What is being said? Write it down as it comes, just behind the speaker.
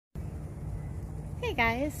Hey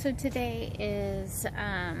guys, so today is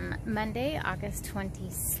Monday, August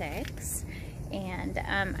 26th, and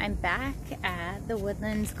I'm back at the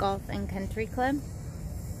Woodlands Golf and Country Club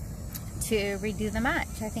to redo the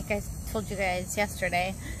match. I think I told you guys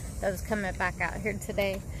yesterday that I was coming back out here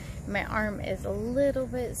today. My arm is a little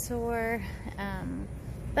bit sore,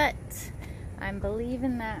 but I'm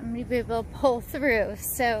believing that I'm going to be able to pull through.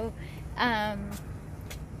 So,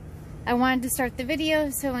 I wanted to start the video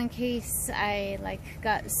so in case I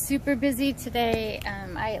got super busy today,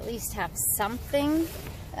 I at least have something.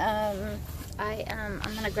 I'm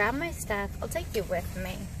gonna grab my stuff. I'll take you with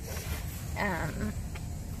me.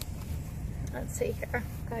 Let's see here.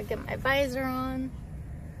 Gotta get my visor on.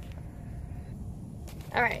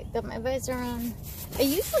 Alright, got my visor on. I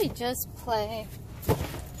usually just play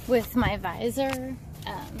with my visor.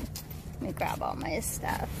 Let me grab all my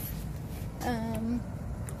stuff.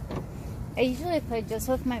 I usually play just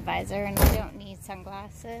with my visor and I don't need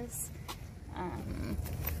sunglasses.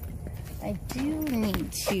 I do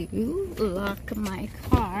need to lock my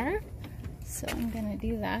car, so I'm gonna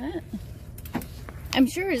do that. I'm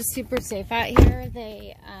sure it's super safe out here.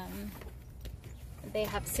 They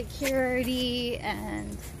have security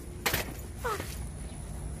and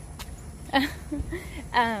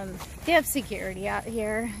they have security out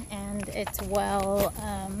here, and it's well.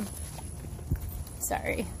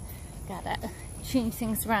 Sorry. Gotta change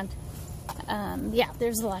things around. Yeah,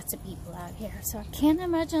 there's lots of people out here, so I can't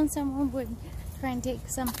imagine someone would try and take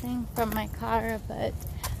something from my car, but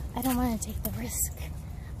I don't want to take the risk.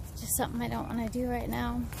 It's just something I don't want to do right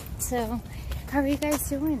now. So, how are you guys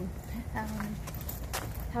doing?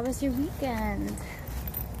 How was your weekend?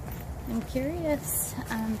 I'm curious.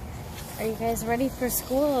 Are you guys ready for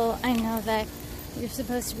school? I know that you're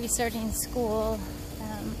supposed to be starting school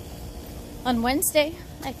on Wednesday.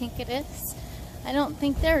 I think it is. I don't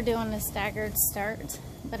think they're doing a staggered start,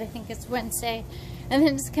 but I think it's Wednesday. And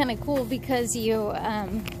then it's kind of cool because you,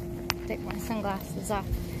 take my sunglasses off.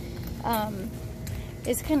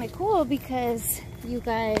 It's kind of cool because you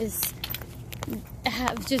guys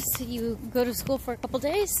have you go to school for a couple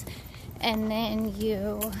days and then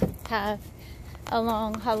you have a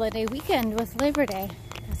long holiday weekend with Labor Day.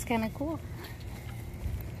 That's kind of cool.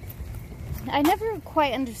 I never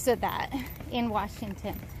quite understood that in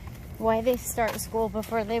Washington, why they start school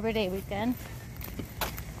before Labor Day weekend,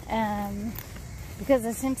 because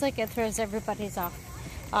it seems like it throws everybody's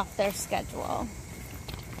off their schedule.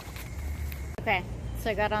 Okay, so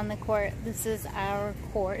I got on the court. This is our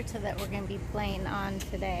court that we're going to be playing on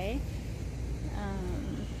today.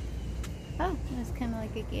 Oh, there's kind of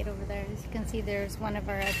like a gate over there. As you can see, there's one of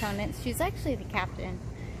our opponents. She's actually the captain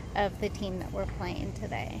of the team that we're playing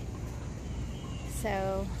today.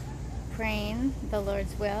 So, praying the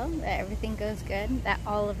Lord's will that everything goes good, that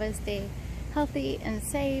all of us stay healthy and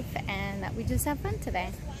safe, and that we just have fun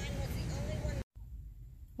today.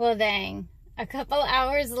 Well, dang, a couple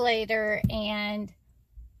hours later, and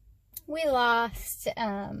we lost.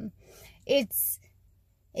 It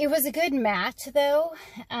was a good match, though.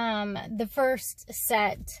 The first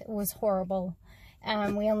set was horrible.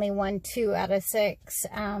 We only won 2 out of 6.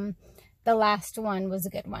 The last one was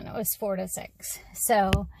a good one. It was 4-6.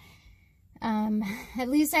 So, at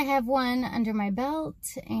least I have one under my belt,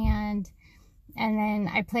 and then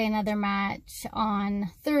I play another match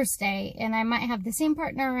on Thursday, and I might have the same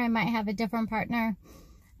partner, I might have a different partner.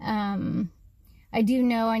 I do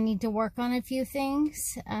know I need to work on a few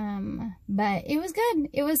things, but it was good.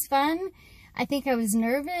 It was fun. I think I was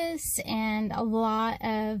nervous, and a lot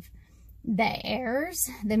of the errors,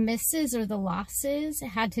 the misses or the losses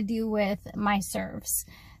had to do with my serves.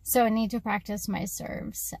 So I need to practice my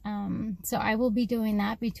serves. So I will be doing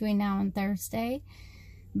that between now and Thursday.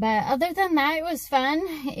 But other than that, it was fun.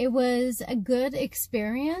 It was a good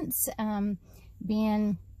experience,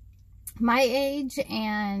 being my age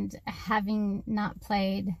and having not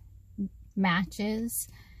played matches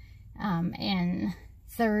in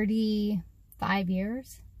 35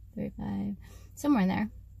 years, 35, somewhere in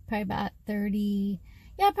there. Probably about 30,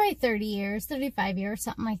 yeah, probably 30 years, 35 years,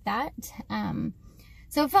 something like that.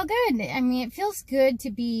 So it felt good. I mean, it feels good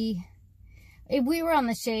to be, we were on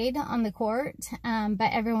the shade on the court, but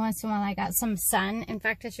every once in a while I got some sun. In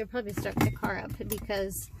fact, I should probably start the car up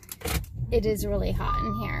because it is really hot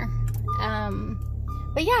in here.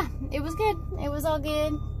 But yeah, it was good. It was all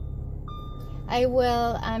good. I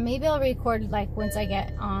will, maybe I'll record like once I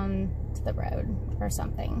get on to the road or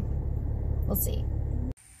something. We'll see.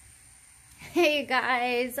 Hey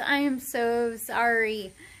guys, I am so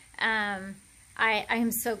sorry. I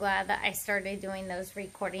am so glad that I started doing those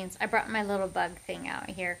recordings. I brought my little bug thing out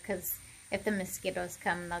here because if the mosquitoes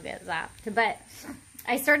come, they'll get zapped. But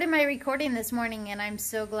I started my recording this morning, and I'm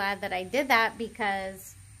so glad that I did that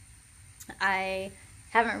because I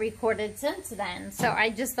haven't recorded since then. So I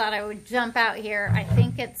just thought I would jump out here. I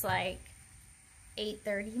think it's like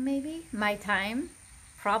 8:30 maybe, my time.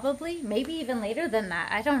 Probably, maybe even later than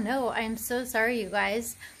that. I don't know. I'm so sorry, you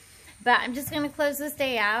guys. But I'm just going to close this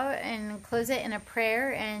day out and close it in a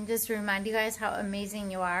prayer and just remind you guys how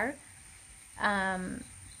amazing you are.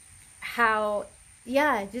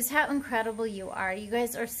 Just how incredible you are. You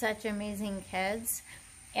guys are such amazing kids.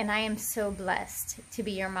 And I am so blessed to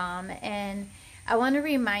be your mom. And I want to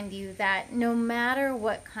remind you that no matter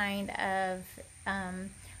what kind of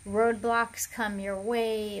roadblocks come your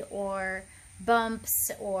way, or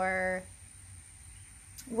bumps, or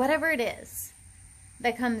whatever it is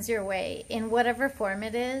that comes your way, in whatever form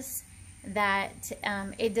it is, that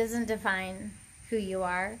it doesn't define who you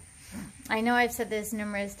are. I know I've said this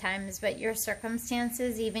numerous times, but your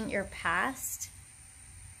circumstances, even your past,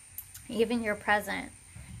 even your present,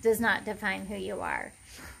 does not define who you are.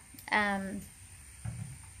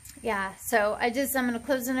 So I'm going to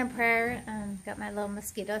close in a prayer. Got my little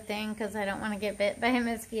mosquito thing because I don't want to get bit by a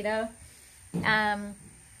mosquito.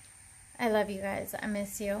 I love you guys. I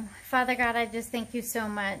miss you. Father God, I just thank you so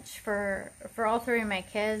much for all three of my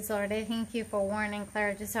kids. Lord, I thank you for Warren and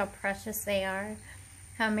Claire, just how precious they are,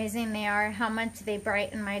 how amazing they are, how much they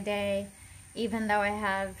brighten my day. Even though I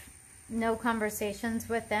have no conversations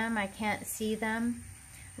with them, I can't see them.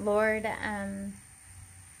 Lord, I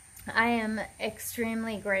am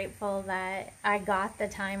extremely grateful that I got the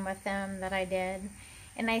time with them that I did.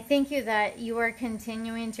 And I thank you that you are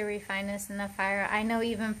continuing to refine us in the fire. I know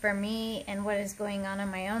even for me and what is going on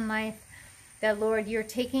in my own life, that, Lord, you're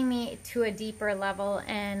taking me to a deeper level.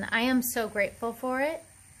 And I am so grateful for it.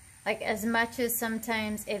 Like, as much as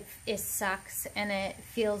sometimes it sucks and it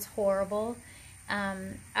feels horrible,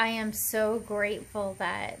 I am so grateful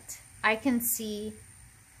that I can see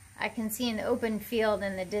an open field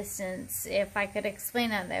in the distance, if I could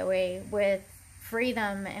explain it that way, with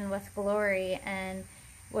freedom and with glory and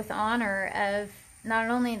with honor of not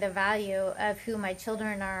only the value of who my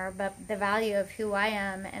children are, but the value of who I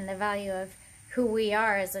am and the value of who we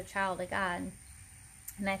are as a child of God.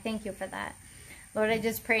 And I thank you for that. Lord, I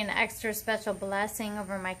just pray an extra special blessing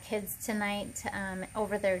over my kids tonight,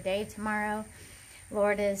 over their day tomorrow.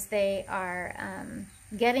 Lord, as they are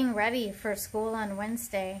getting ready for school on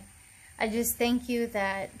Wednesday, I just thank you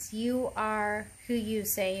that you are who you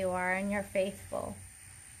say you are, and you're faithful.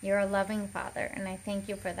 You're a loving Father, and I thank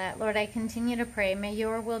you for that. Lord, I continue to pray, may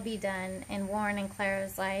your will be done in Warren and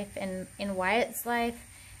Clara's life, and in Wyatt's life,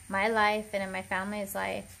 my life, and in my family's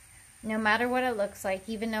life. No matter what it looks like,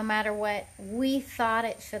 even no matter what we thought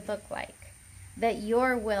it should look like, that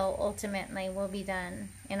your will ultimately will be done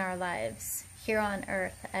in our lives, here on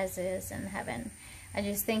earth as it is in heaven. I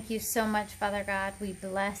just thank you so much, Father God. We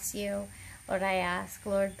bless you. Lord, I ask,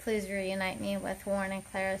 Lord, please reunite me with Warren and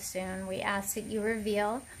Clara soon. We ask that you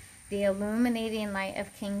reveal the illuminating light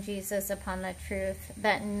of King Jesus upon the truth,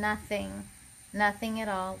 that nothing at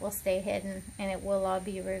all will stay hidden, and it will all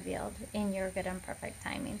be revealed in your good and perfect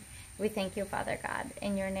timing. We thank you, Father God.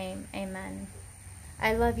 In your name, amen.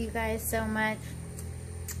 I love you guys so much.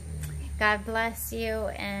 God bless you,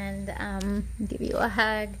 and give you a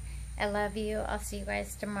hug. I love you. I'll see you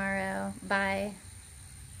guys tomorrow. Bye.